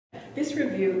This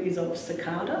review is of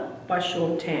Cicada by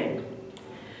Shaun.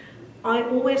 I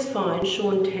always find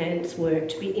Shaun work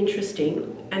to be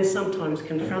interesting and sometimes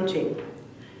confronting.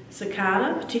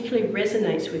 Cicada particularly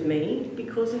resonates with me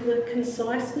because of the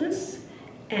conciseness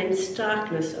and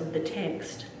starkness of the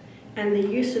text and the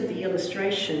use of the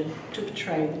illustration to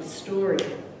portray the story.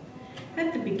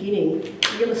 At the beginning,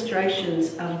 the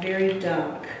illustrations are very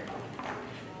dark.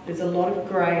 There's a lot of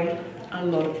grey, a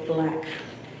lot of black.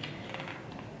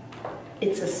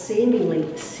 It's a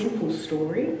seemingly simple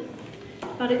story,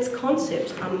 but its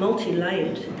concepts are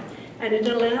multi-layered, and it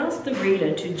allows the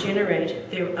reader to generate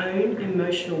their own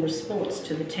emotional response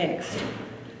to the text.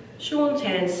 Shaun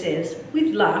says,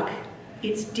 with luck,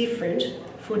 it's different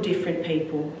for different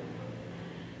people.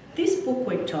 This book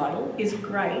week title is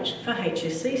great for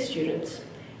HSC students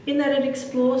in that it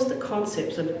explores the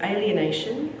concepts of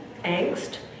alienation,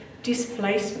 angst,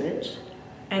 displacement,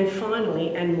 and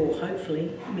finally, and more hopefully,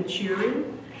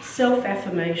 maturing,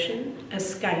 self-affirmation,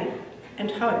 escape, and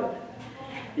hope.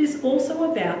 It is also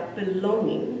about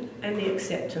belonging and the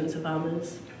acceptance of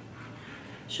others.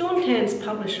 Shaun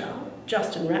publisher,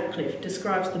 Justin Ratcliffe,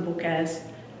 describes the book as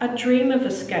a dream of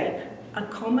escape, a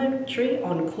commentary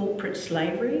on corporate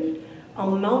slavery, a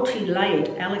multi-layered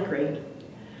allegory.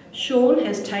 Shaun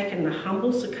has taken the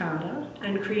humble cicada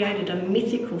and created a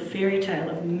mythical fairy tale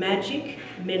of magic,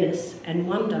 menace and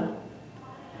wonder.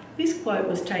 This quote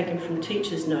was taken from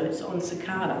Teacher's Notes on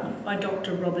Cicada by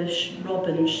Dr.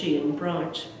 Robin Sheehan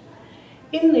Bright.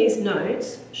 In these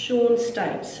notes, Shaun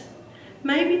states,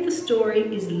 maybe the story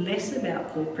is less about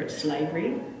corporate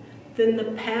slavery than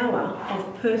the power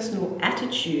of personal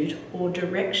attitude or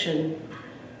direction.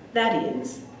 That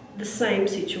is, the same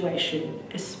situation,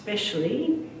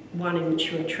 especially one in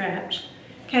which you are trapped,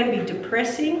 can be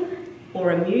depressing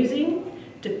or amusing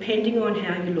depending on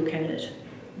how you look at it,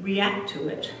 react to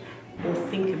it, or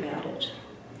think about it.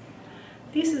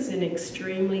 This is an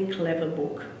extremely clever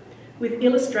book with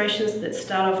illustrations that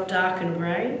start off dark and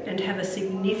grey and have a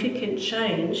significant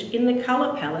change in the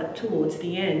colour palette towards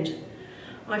the end.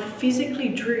 I physically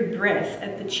drew breath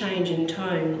at the change in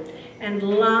tone and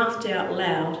laughed out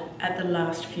loud at the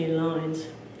last few lines.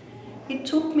 It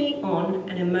took me on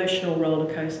an emotional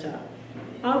roller coaster.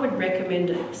 I would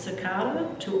recommend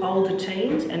Cicada to older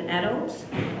teens and adults,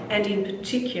 and in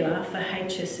particular for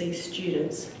HSC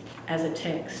students as a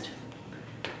text.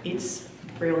 It's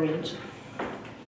brilliant.